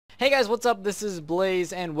Hey guys, what's up? This is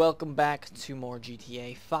Blaze and welcome back to more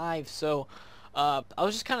GTA 5. So, I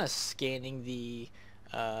was just kind of scanning the,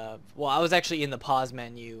 well, I was actually in the pause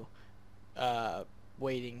menu,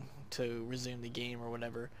 waiting to resume the game or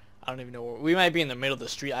whatever. I don't even know where, we might be in the middle of the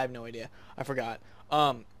street, I have no idea. I forgot.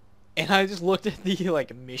 And I just looked at the,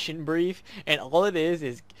 like, mission brief, and all it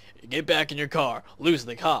is get back in your car, lose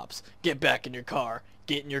the cops, get back in your car,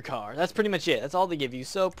 get in your car. That's pretty much it. That's all they give you.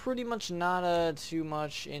 So pretty much not too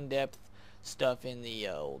much in-depth stuff in the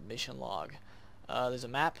old mission log. There's a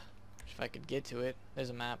map. If I could get to it. There's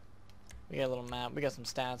a map. We got a little map. We got some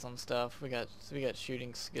stats on stuff. We got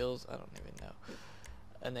shooting skills. I don't even know.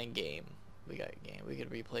 And then game. We got game. We could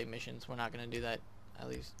replay missions. We're not gonna do that. At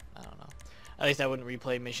least I don't know. At least I wouldn't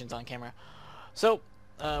replay missions on camera. So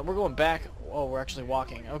we're going back. Oh, we're actually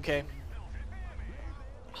walking. Okay.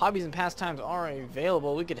 Hobbies and pastimes are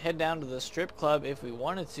available. We could head down to the strip club if we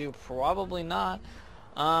wanted to. Probably not.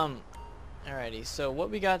 Alrighty, so what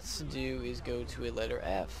we got to do is go to a letter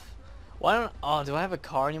F. Why don't... Oh, do I have a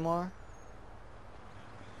car anymore?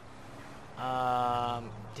 Dang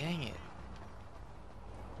it.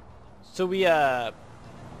 So we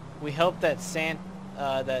helped that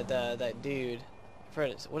that dude.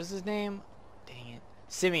 What is his name? Dang it.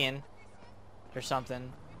 Simeon. Or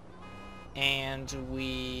something. And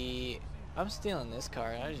I'm stealing this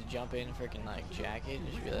car. I just jump in and freaking like jack it.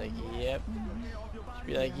 Just be like, yep. Just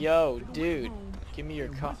be like, yo, dude, give me your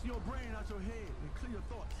car.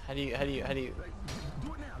 How do you?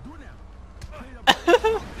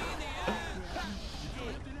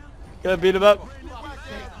 Gotta beat him up.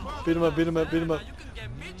 Beat him up. Beat him up. Beat him up.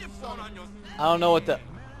 I don't know what the.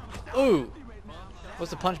 Ooh.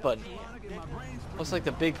 What's the punch button? Looks like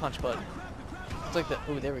the big punch button. Looks like the.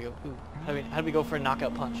 Ooh, there we go. Ooh. How do we go for a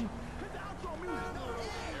knockout punch?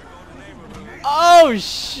 Oh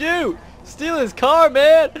shoot! Steal his car,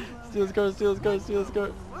 man! Steal his car, steal his car, steal his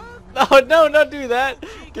car. No, no, not do that!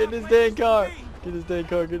 Get in his dang car! Get in his dang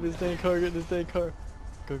car, get in his dang car, get in his dang car.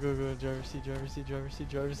 Go, go, go, driver's seat, driver's seat, driver's seat,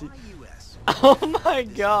 driver's seat. Oh my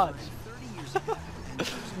gosh!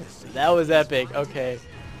 That was epic. Okay.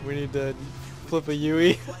 We need to flip a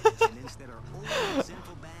Yui.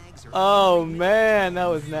 Oh man, that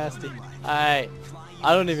was nasty. I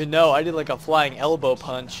don't even know. I did like a flying elbow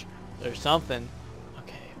punch or something.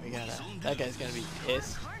 Okay, we gotta. That guy's gonna be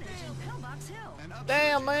pissed.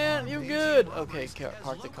 Damn, man, you good? Okay,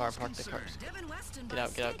 park the car. Park the car. Get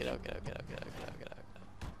out. Get out. Get out. Get out. Get out. Get out. Get out. Get out.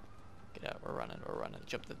 Get out. We're running. We're running.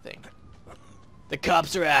 Jump the thing. The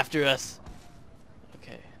cops are after us.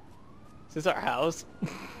 Okay. Is this our house?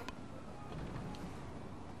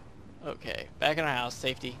 Okay, back in our house.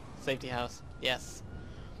 Safety. Safety house. Yes.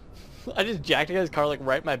 I just jacked a guy's car like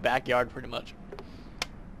right in my backyard pretty much.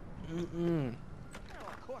 Of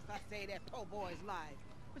course I say that poor boy's life.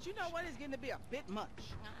 But you know what? It's getting to be a bit much.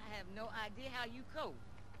 I have no idea how you cope.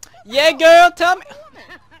 Yeah, girl, tell me.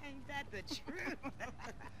 Ain't that the truth?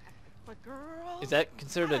 But girl, Is that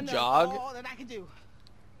considered a jog? All that I can do.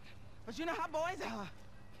 But you know how boys are.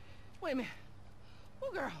 Wait a minute.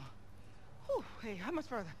 Oh, girl. Whew, hey, how much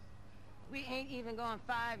further? We ain't even gone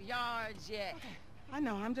 5 yards yet. Okay, I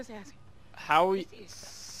know. I'm just asking. How we? This is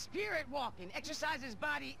spirit walking, exercises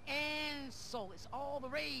body and soul. It's all the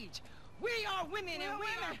rage. We are women and we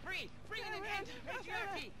are free. Free in an end to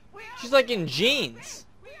patriarchy. She's like in jeans.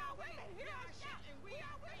 We are women. We are shouting. We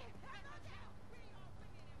are women.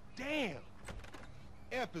 Damn.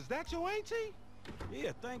 F, is that your auntie?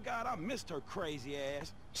 Yeah, thank God I missed her crazy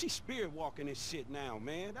ass. She's spirit walking this shit now,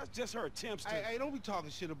 man. That's just her attempts to... Hey, don't be talking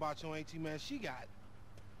shit about your auntie, man. She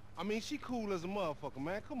cool as a motherfucker,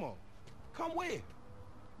 man. Come on. Come where?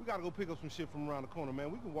 We gotta go pick up some shit from around the corner,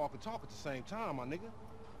 man. We can walk and talk at the same time, my nigga.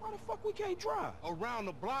 Why the fuck we can't drive? Around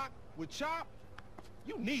the block with Chop?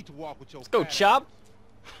 You need to walk with your Let's go, fat Chop.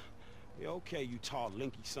 Yeah, okay, you tall,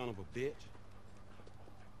 linky son of a bitch.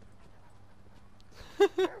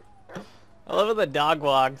 I love how the dog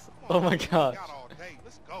walks. Oh my god. Got all day.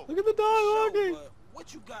 Let's go. Look at the dog walking.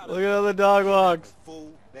 What you got? Look at how the dog walks.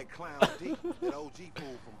 Fool, that clown D, that OG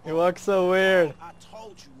fool from He walks so weird. I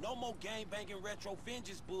told you, no more gang banging retro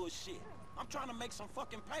vengeance bullshit. I'm trying to make some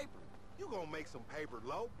fucking paper. You gonna make some paper,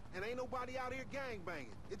 low, and ain't nobody out here gang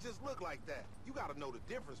banging. It just look like that. You gotta know the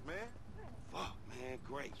difference, man. Fuck, man,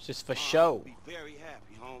 great. It's just for show. I'll be very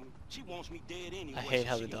happy, homie. She wants me dead anyway. I hate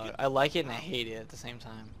how the dog. I like it and I hate it at the same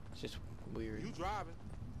time. It's just weird. You driving?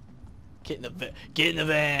 Get in the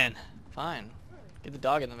van. Fine. Get the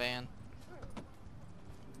dog in the van.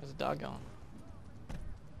 Where's the dog going?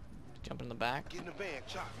 Jump in the back. Get in the van,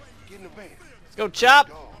 Chop. Get in the van. Let's go, Chop.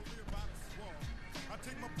 Go.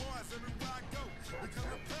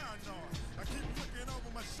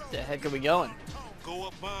 The heck are we going? Go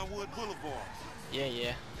up Vinewood Boulevard. Yeah,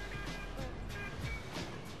 yeah.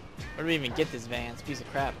 Where do we even get this van? It's a piece of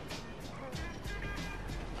crap.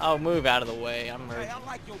 Oh, move out of the way. I'm Hey, merging. I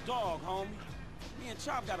like your dog, homie. Me and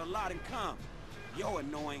Chop got a lot in common. Yo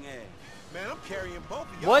annoying ass. Man, I'm carrying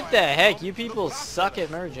both of y'all. What the ass, heck? homie. You Look people what I suck feel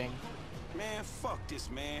at merging. Man, fuck this,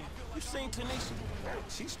 man. You seen Tanisha?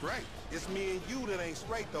 She's straight. It's me and you that ain't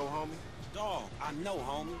straight though, homie. Dog, I know,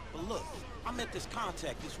 homie. But look, I met this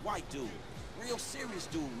contact, this white dude. Real serious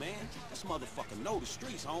dude, man. This motherfucker know the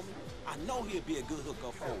streets, homie. I know he'll be a good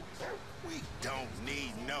hookup for us. We don't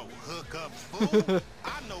need no hookup, fool.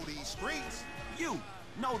 I know these streets. You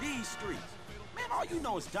know these streets. Man, all you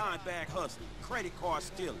know is dime bag hustling, credit card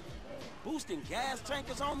stealing, boosting gas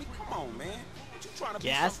tankers, homie. Come on, man. What you trying to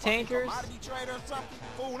Gas be some fucking tankers? commodity trader or something?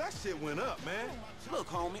 Fool, that shit went up, man. Look,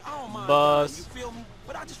 homie, I don't mind Buzz. dying, you feel me?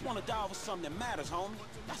 But I just want to die over something that matters, homie.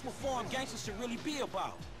 That's what foreign gangsters should really be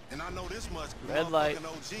about. And I know this much. Red light.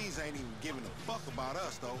 Motherfucking OGs ain't even giving a fuck about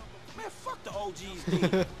us, though. Man, fuck the OGs,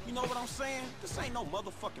 dude. You know what I'm saying? This ain't no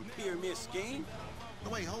motherfucking pyramid scheme.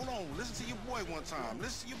 Wait, hold on. Listen to your boy one time.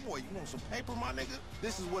 Listen to your boy. You want some paper, my nigga?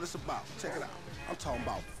 This is what it's about. Check it out. I'm talking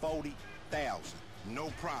about 40,000. No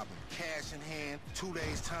problem. Cash in hand, 2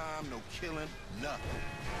 days time, no killing, nothing.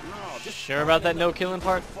 No, just Sure about that no killing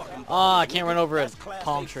part? Oh, I can't run over a That's class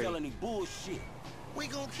palm A tree. felony bullshit. We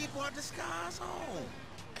gonna keep our disguise on.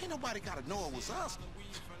 Ain't nobody gotta know it was us.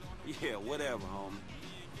 Yeah, whatever, homie.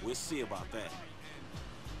 We'll see about that.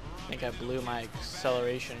 I think I blew my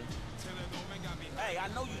acceleration. Hey, I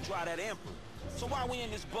know you drive that Emperor. So why we in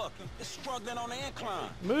this bucket? It's struggling on the incline.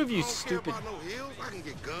 Move, you I don't stupid. care about no hills. I can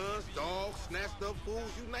get guns, dogs, snatched up fools,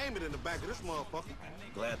 you name it in the back of this motherfucker.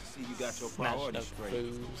 Glad to see you got your Snatched priorities up straight.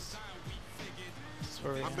 fools.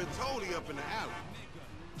 Swear. I've been told he up in the alley.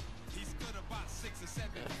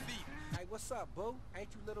 Hey, what's up, boo? Ain't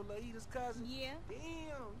you little Laida's cousin? Yeah. Damn,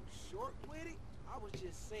 you short with it? I was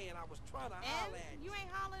just saying, I was trying to And holler at you. you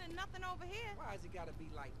ain't hollering at nothing over here. Why has it gotta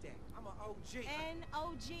be like that? I'm an OG. And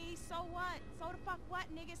OG, so what? So the fuck what,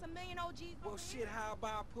 nigga? It's a million OGs Well, over shit, here. how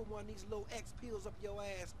about I put one of these little X pills up your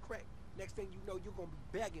ass crack? Next thing you know, you're gonna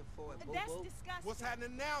be begging for it, boo That's boo. disgusting. What's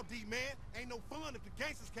happening now, D-man? Ain't no fun if the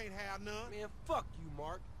gangsters can't have none. Man, fuck you,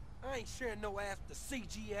 Mark. I ain't sharing no ass to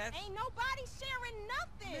CGS. Ain't nobody sharing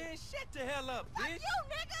nothing. Man, shut the hell up, Fuck bitch. you,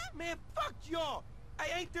 nigga. Man, fuck y'all.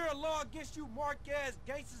 Hey, ain't there a law against you mark-ass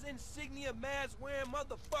gangsters, insignia, mask wearing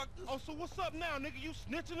motherfuckers? Oh, so what's up now, nigga? You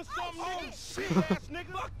snitching or something, Oh, nigga? shit. Shit, ass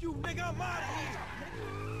nigga. Fuck you, nigga. I'm out of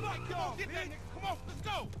here. Fuck y'all, Get that bitch. nigga. Come on, let's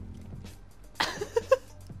go.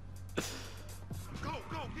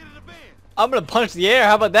 Go, get in the van. I'm gonna punch the air.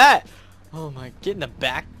 How about that? Oh my! Get in the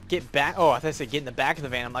back. Get back. Oh, I thought I said get in the back of the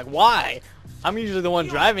van. I'm like, why? I'm usually the one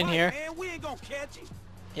You driving don't here. fight, Man, we ain't gonna catch him.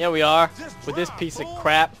 Yeah, we are. Just With this drive, piece of fool.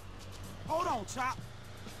 crap. Hold on, Chop.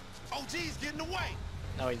 OG's getting away.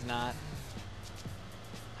 No, he's not.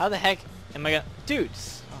 How the heck am I gonna...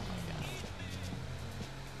 Dudes! Oh my god.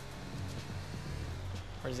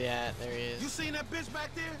 Where's he at? There he You is. seen that bitch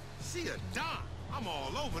back there? She a dime. I'm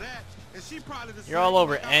all over that. And she probably the You're same all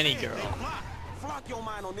over like I any said, girl. they fly. Flock your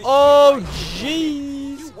mind on this Oh, shit.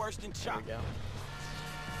 jeez! You worse than There Chop. we go.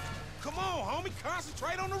 Come on, homie.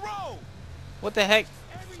 Concentrate on the road. What the heck?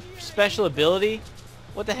 Special ability?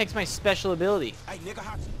 What the heck's my special ability? Hey, nigga,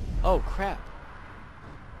 how... Oh, crap.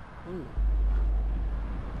 Ooh.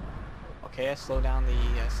 Okay, I slow down the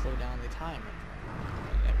time.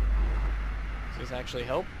 Does this actually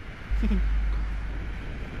help? I don't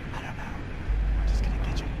know. I'm just gonna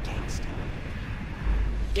get you gangsta.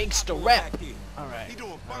 Gangsta rap! He Alright.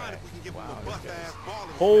 doing fine if we can give him a bust ass ball.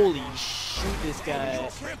 Holy shoot, this You guy.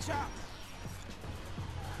 okay, Chop?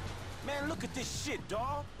 Man, look at this shit,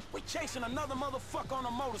 dawg. We chasing another motherfucker on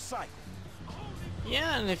a motorcycle.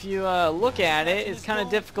 Yeah, and if you look at it, it's kind of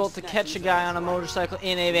difficult to catch a guy on a motorcycle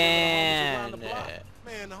in a van.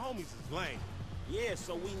 Man, the homies is lame. Yeah,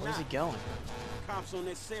 so we Where's he not. going? Cops on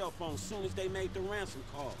their cell phone soon as they made the ransom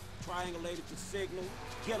call. Triangulated to signal.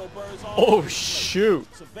 Ghetto birds all Oh over the place.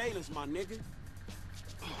 shoot! Surveillance, my nigga.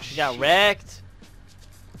 He got wrecked.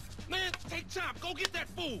 Man, take Chop. Go get that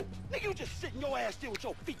fool. Nigga, you just sitting your ass there with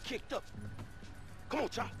your feet kicked up. Come on,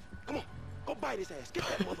 Chop. Come on. Go bite his ass. Get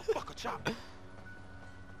that motherfucker, Chop.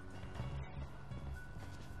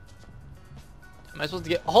 Am I supposed to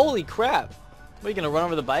get? Holy crap! What, are you gonna run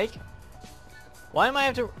over the bike? Why am I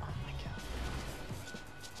have to? Oh my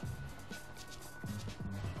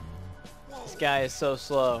god! This guy is so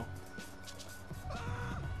slow.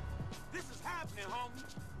 This is happening, homie.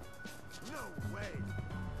 No way.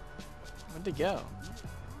 Where'd he go?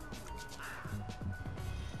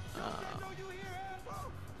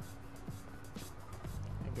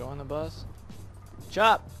 go on the bus?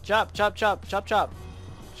 Chop! Chop! Chop! Chop! Chop! Chop!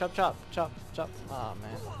 Chop! Chop! Chop! Chop! Oh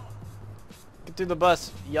man. Get through the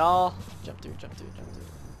bus, y'all. Jump through, jump through, jump through.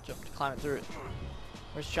 Jump, climb it through it.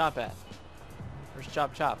 Where's Chop at? Where's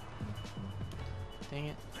Chop Chop? Dang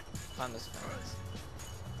it. Climb this fence.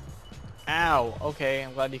 Ow! Okay,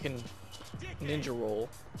 I'm glad you can ninja roll.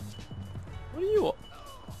 What are you?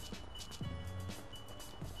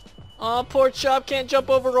 Oh, poor Chop can't jump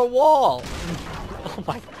over a wall. Oh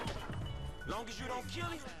my. Long as you don't kill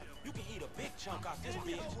him, you can eat a big chunk off this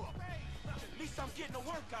bitch. At least I'm getting a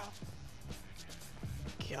workout.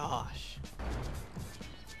 Gosh.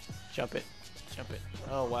 Jump it. Jump it.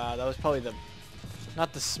 Oh wow, that was probably the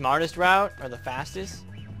not the smartest route or the fastest.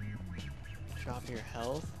 Drop your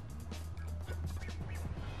health.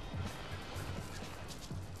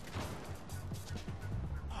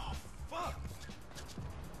 Oh fuck.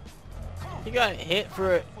 You got hit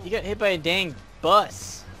by a dang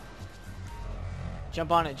bus.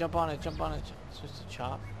 Jump on it, jump on it, jump on it. Switch to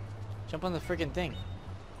Chop. Jump on the freaking thing.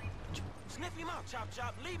 Sniff him out, Chop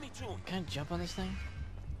Chop. Lead me to him. Can I jump on this thing?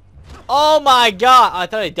 Oh my god! I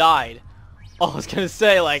thought I died. Oh, I was gonna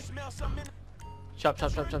say like Smell something in chop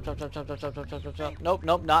chop chop chop chop chop chop chop chop chop chop chop chop. Nope,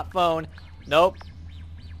 nope, not phone. Nope.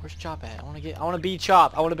 Where's Chop at? I wanna be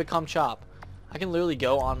Chop. I wanna become Chop. I can literally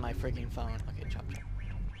go on my freaking phone. Okay, Chop Chop.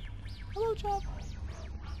 Hello, Chop.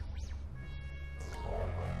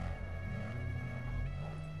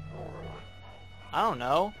 I don't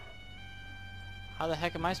know. How the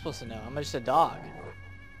heck am I supposed to know? I'm just a dog.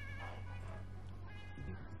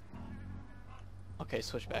 Okay,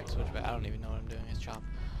 switch back, switch back. I don't even know what I'm doing. It's Chop.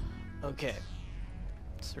 Okay.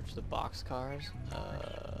 Search the box cars.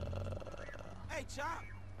 Hey, Chop.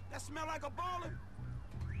 That smell like a baller.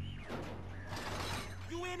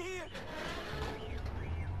 You in here?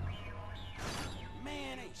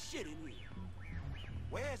 Man, ain't shit in here.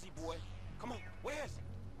 Where is he, boy? Come on, where is he?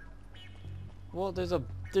 Well, there's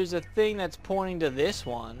a thing that's pointing to this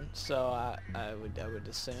one, so I would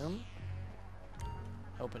assume.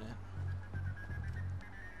 Open it.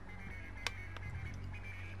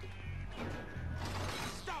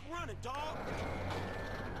 Stop running, dog.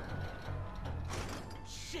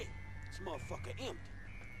 Shit, this motherfucker empty.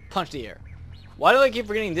 Punch the air. Why do I keep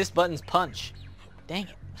forgetting this button's punch? Dang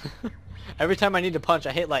it. Every time I need to punch,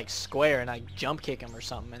 I hit like square and I jump kick him or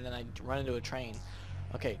something, and then I run into a train.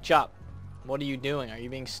 Okay, Chop. What are you doing? Are you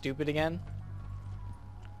being stupid again?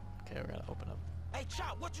 Okay, we're gonna open up. Hey,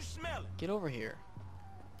 Chop, what you smelling? Get over here.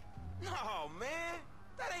 No, man.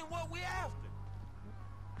 That ain't what we after.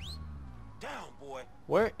 Down, boy.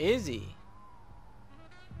 Where is he?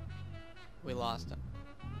 We lost him.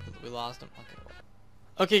 We lost him. Okay.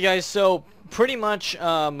 Okay, guys. So pretty much,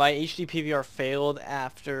 my HD PVR failed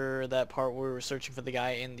after that part where we were searching for the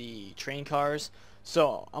guy in the train cars.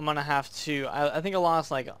 So I'm gonna have to. I think I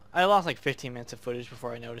lost like 15 minutes of footage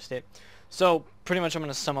before I noticed it. So pretty much I'm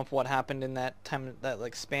gonna sum up what happened in that time, that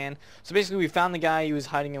like span. So basically, we found the guy. He was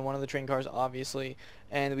hiding in one of the train cars, obviously,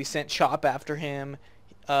 and we sent Chop after him.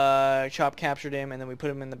 Chop captured him, and then we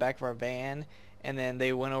put him in the back of our van. And then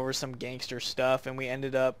they went over some gangster stuff, and we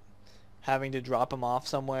ended up having to drop him off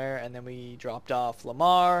somewhere. And then we dropped off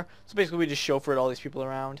Lamar. So basically, we just chauffeured all these people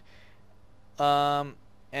around.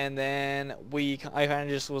 And then I kind of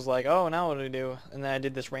just was like, oh, now what do we do? And then I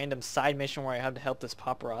did this random side mission where I had to help this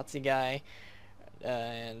paparazzi guy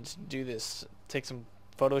and do this, take some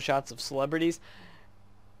photo shots of celebrities.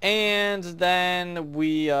 And then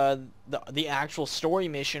we, the actual story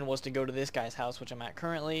mission was to go to this guy's house, which I'm at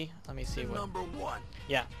currently. Let me see what. Number one.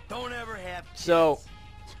 Yeah. Don't ever have kids. So,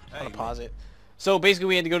 I'm gonna pause it. So basically,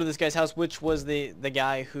 we had to go to this guy's house, which was the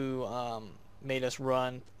guy who made us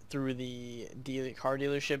run through the car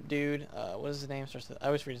dealership dude. What is his name? I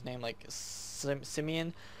always forget his name, like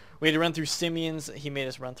Simeon. We had to run through Simeon's. He made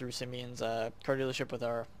us run through Simeon's car dealership with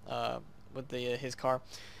our his car.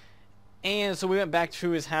 And so we went back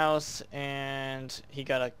to his house, and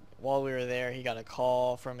while we were there, he got a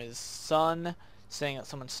call from his son saying that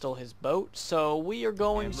someone stole his boat. So we are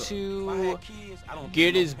going to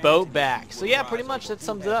get his boat back. So yeah, pretty much that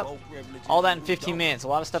sums it up. All that in 15 minutes. A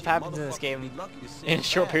lot of stuff happens in this game in a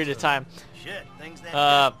short period of time. Shit, things that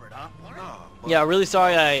desperate, huh? Yeah, really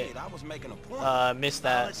sorry I missed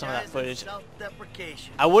some of that footage.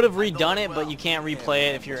 I would have redone it, but you can't replay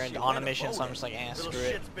it if you're on a mission, so I'm just like, screw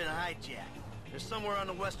it. Shit's been hijacked. They're somewhere on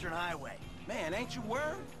the Western Highway. Man, ain't you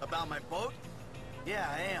worried? About my boat? Yeah,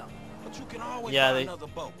 I am. But you can always buy another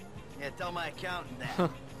boat. Yeah, tell my accountant that.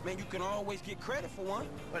 Man, you can always get credit for one.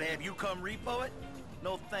 But have you come repo it?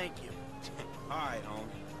 No, thank you. All right, homie.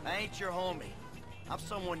 I ain't your homie. I'm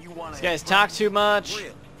someone you want to. These guys talk too much.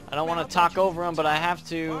 I don't want to talk over him, but I have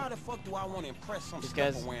to. Why the fuck do I want to impress some These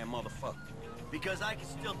guys- slipper-wearing motherfucker? Because I can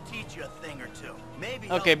still teach you a thing or two. Maybe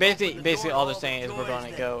Okay, help open the basically door all to they're saying is we're joys going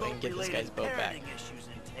to that go and get this guy's boat back. parenting issues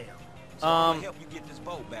entail. So I'm gonna help you get this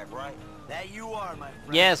boat back, right? That you are, my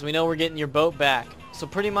friend. Yes, we know we're getting your boat back. So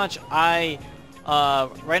pretty much right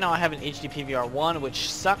now I have an HD PVR1, which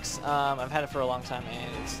sucks. I've had it for a long time, and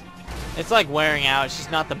it's like wearing out. It's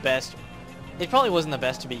just not the best. It probably wasn't the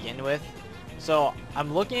best to begin with. So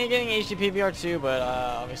I'm looking at getting HD PVR2, but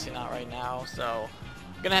obviously not right now. So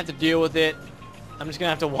I'm gonna have to deal with it. I'm just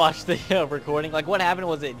gonna have to watch the recording. Like what happened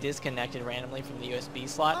was it disconnected randomly from the USB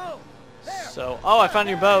slot. Oh, there. So I found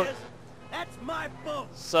your boat. There it is. That's my boat.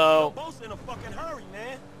 So Boat's in a fucking hurry,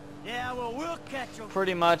 man. Yeah, well, we'll catch him.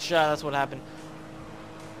 pretty much that's what happened.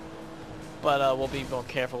 But we'll be more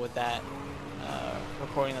careful with that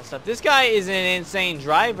recording that stuff. This guy is an insane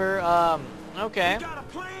driver. Okay. You got a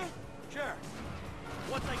plan? Sure.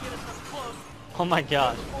 Once I get us up close. Oh my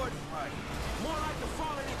gosh. Board party. More like the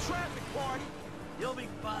falling in traffic party. You'll be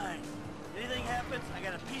fine. Anything happens, I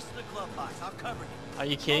got a piece of the glove box. I'll cover you. Are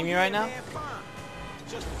you kidding me right now? Man, fine.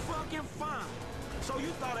 Just fucking fine. So you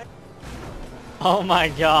thought I... Oh my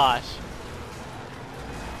gosh.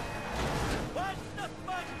 What's the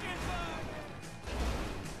fucking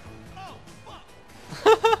Oh, fuck.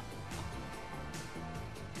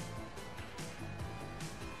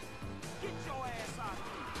 Get your ass out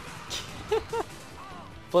here.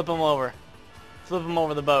 Flip him over. Flip him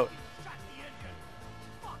over the boat. Shot the engine.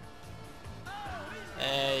 Fuck.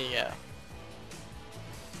 There you go.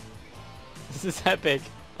 This is epic.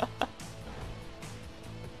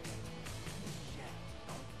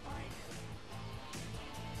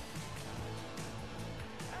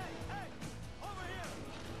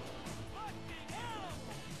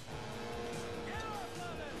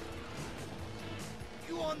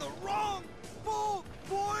 You on the wrong boat,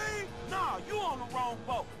 boy! Nah, you on the wrong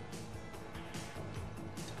boat.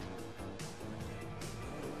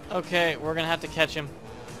 Okay, we're gonna have to catch him.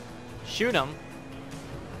 Shoot him.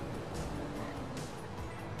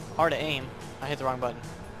 Hard to aim. I hit the wrong button.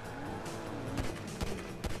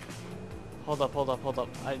 Hold up, hold up, hold up.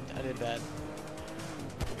 I did bad.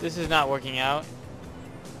 This is not working out.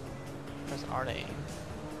 Press R to aim.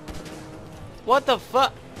 What the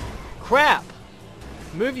fuck? Crap!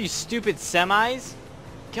 Move, you stupid semis!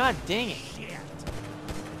 God dang it.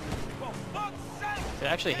 For fuck's sake. Did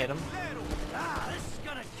I actually hit him? Ah, this is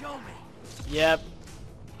gonna kill me. Yep.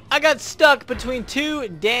 I got stuck between two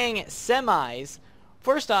dang semis.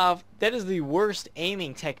 First off, that is the worst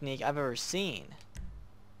aiming technique I've ever seen.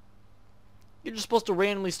 You're just supposed to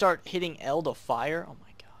randomly start hitting L to fire? Oh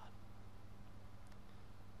my god.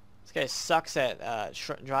 This guy sucks at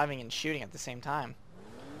driving and shooting at the same time.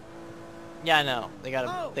 Yeah, I know. They got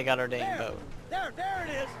our dang boat. There it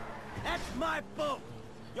is. That's my boat.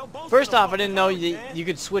 Your boat's First in a off, I didn't know fucking hurry, man. you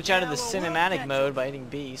could switch out of the Yeah, well, we'll cinematic catch mode by hitting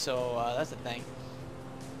B, so that's the thing.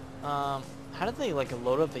 How did they like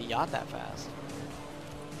load up the yacht that fast?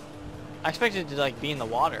 I expected it to like be in the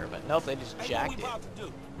water, but nope, they just Hey, jacked what we it. about to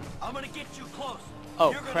do? I'm gonna get you close.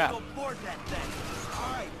 Oh, You're crap. gonna go board that thing.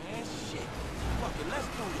 All right, man. Shit. Fuck it. Let's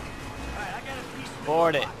do it. All right, I got a piece of the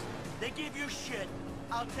Board glove it. box. They give you shit.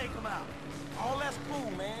 I'll take them out. All that's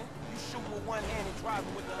cool, man. You shoot with one hand and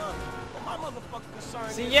driving with the other. But my motherfucking concern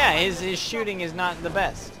See, is... yeah, his shooting is not the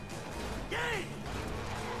best. Yay!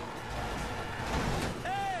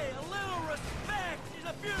 Hey, a little respect. She's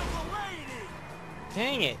a beautiful lady.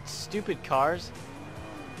 Dang it, stupid cars.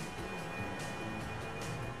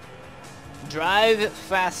 Drive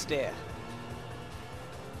faster.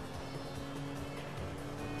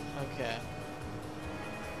 Okay.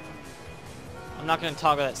 I'm not gonna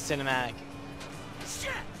toggle that cinematic.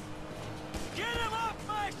 Shit! Get him off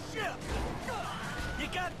my ship! You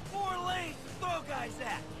got 4 lanes to throw guys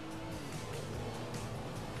at.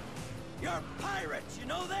 You're pirates, you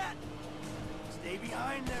know that? Stay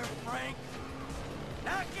behind there, Frank.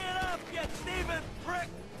 Knock it up, you thieving prick!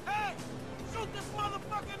 Hey! Shoot this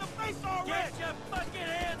motherfucker in the face already! Get your fucking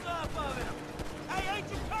hands off of him! Hey, ain't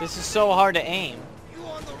you This is so hard to aim. You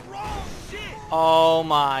on the wrong shit! Oh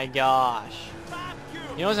my gosh. Stop you!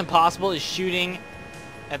 You know what's impossible is shooting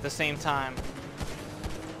at the same time.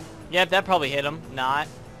 Yep, that probably hit him. Not.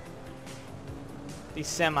 These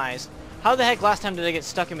semis. How the heck last time did I get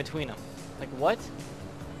stuck in between them? Like, what?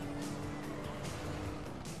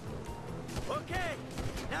 Okay,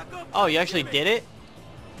 now go. Oh, you actually did it?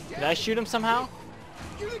 Did I shoot him somehow?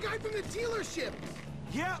 You're the guy from the dealership.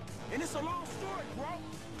 Yeah, and it's a long story, bro.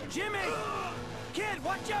 Jimmy! Kid,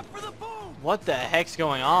 watch out for the boom! What the heck's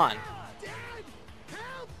going on? Dad!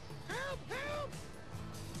 Help! Help! Help!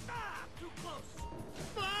 Ah, too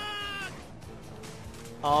close.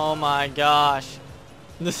 Oh my gosh.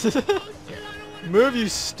 This is move, you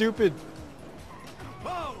stupid.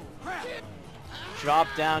 Oh, crap! Drop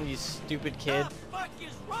down, you stupid kid. What the fuck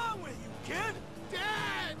is wrong with you, kid?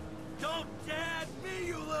 Dad! Don't dad me,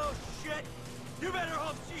 you little shit! You better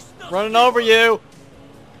hope she's still Running over you.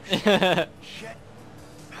 Shit. Ah,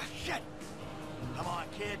 shit. Come on,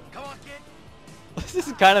 kid. Come on, kid. This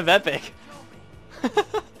is kind of epic.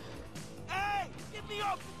 Hey, get me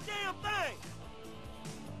off the damn thing!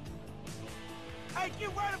 Hey,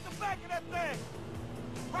 get right up the back of that thing!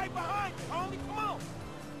 Right behind you, homie, come on!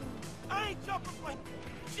 I ain't jumping for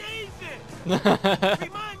Jesus!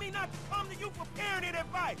 Remind me not to come to you for parenting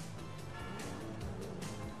advice!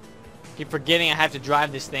 Keep forgetting I have to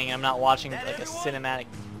drive this thing and I'm not watching That like a everyone? cinematic.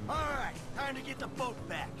 Alright, time to get the boat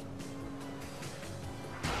back.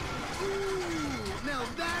 Now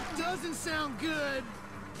that doesn't sound good.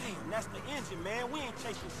 Damn, that's the engine, man. We ain't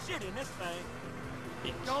chasing shit in this thing.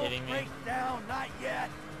 You Don't kidding me? break down, not yet.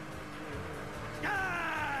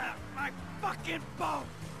 Ah, my fucking boat.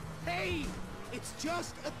 Hey, it's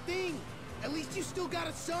just a thing. At least you still got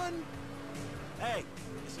a son. Hey,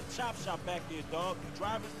 it's a chop shop back there, dog. You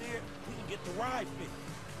drive us there, we can get the ride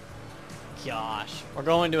fixed. Gosh, we're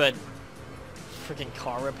going to a freaking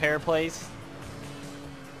car repair place.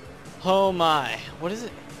 Oh my, what is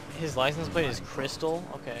it? His license plate is Crystal.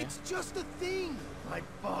 Okay. It's just a thing. My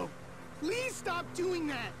boat. Please stop doing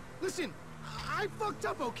that. Listen, I fucked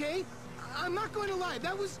up, okay? I'm not going to lie.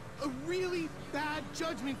 That was a really bad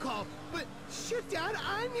judgment call. But shit, Dad,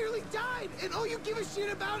 I nearly died. And all you give a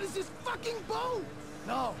shit about is this fucking boat.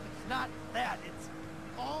 No, it's not that. It's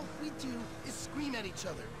All we do is scream at each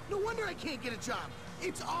other. No wonder I can't get a job.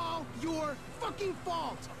 It's all your fucking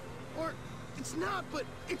fault. Or it's not, but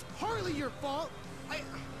it's partly your fault.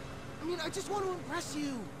 I mean, I just want to impress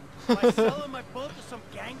you. Am I selling my boat to some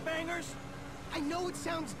gangbangers? I know it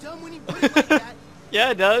sounds dumb when you put it like that.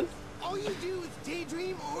 Yeah, it does. All you do is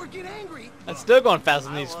daydream or get angry. I'm still going faster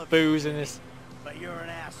than I these love foos you, in this But you're an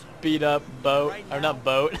asshole. beat up boat. Right Or now, not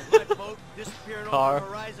boat. my boat disappearing Car. over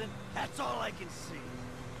the horizon, that's all I can see.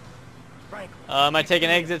 Franklin. Am I taking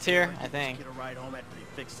exits here? Why don't I you think. Get a ride home after they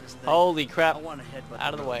fix this thing. Holy crap. I want to headbutt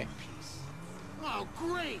Out of the road way. in peace. Oh,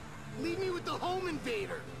 great. Leave me with the home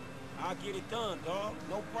invader. I'll get it done, dog.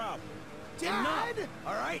 No problem. Dad? Enough,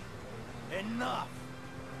 all right? Enough.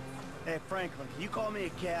 Hey, Franklin, can you call me a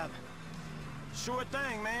cab? Sure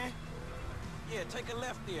thing, man. Yeah, take a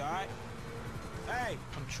left there, all right? Hey,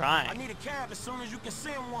 I'm I trying. need a cab as soon as you can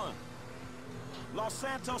send one. Los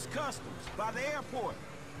Santos Customs, by the airport.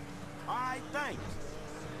 All right, thanks.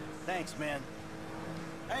 Thanks, man.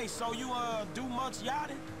 Hey, so you, do much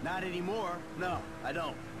yachting? Not anymore. No, I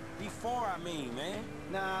don't. Before, I mean, man.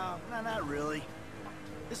 No, not really.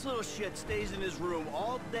 This little shit stays in his room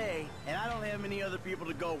all day, and I don't have any other people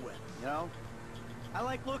to go with, you know? I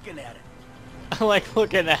like looking at it. I like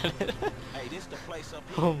looking at it. Hey, this the place up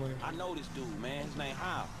here. Oh my. I know this dude, man. His name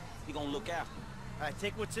Hal. He gonna look after me. All right,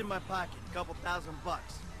 take what's in my pocket, a couple $1,000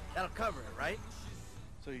 bucks. That'll cover it, right?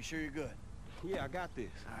 So you sure you're good? Yeah, I got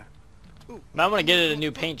this. All right. I'm gonna get it a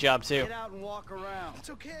new paint job too. Get out and walk around. It's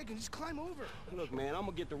okay. I can just climb over. Look, man, I'm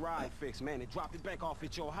gonna get the ride fixed, man, and drop it back off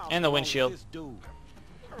at your house. And the along with windshield. This dude.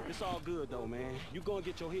 It's all good, though, man. You gonna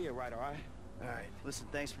get your head right, all right? All right, listen,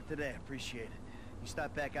 thanks for today. I appreciate it. You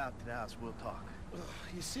stop back out to the house, we'll talk.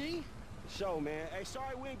 You see? Show, man. Hey,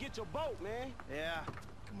 sorry we didn't get your boat, man. Yeah.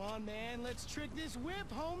 Come on, man. Let's trick this whip,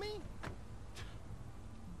 homie.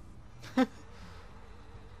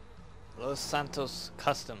 Los Santos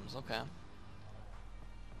Customs. Okay.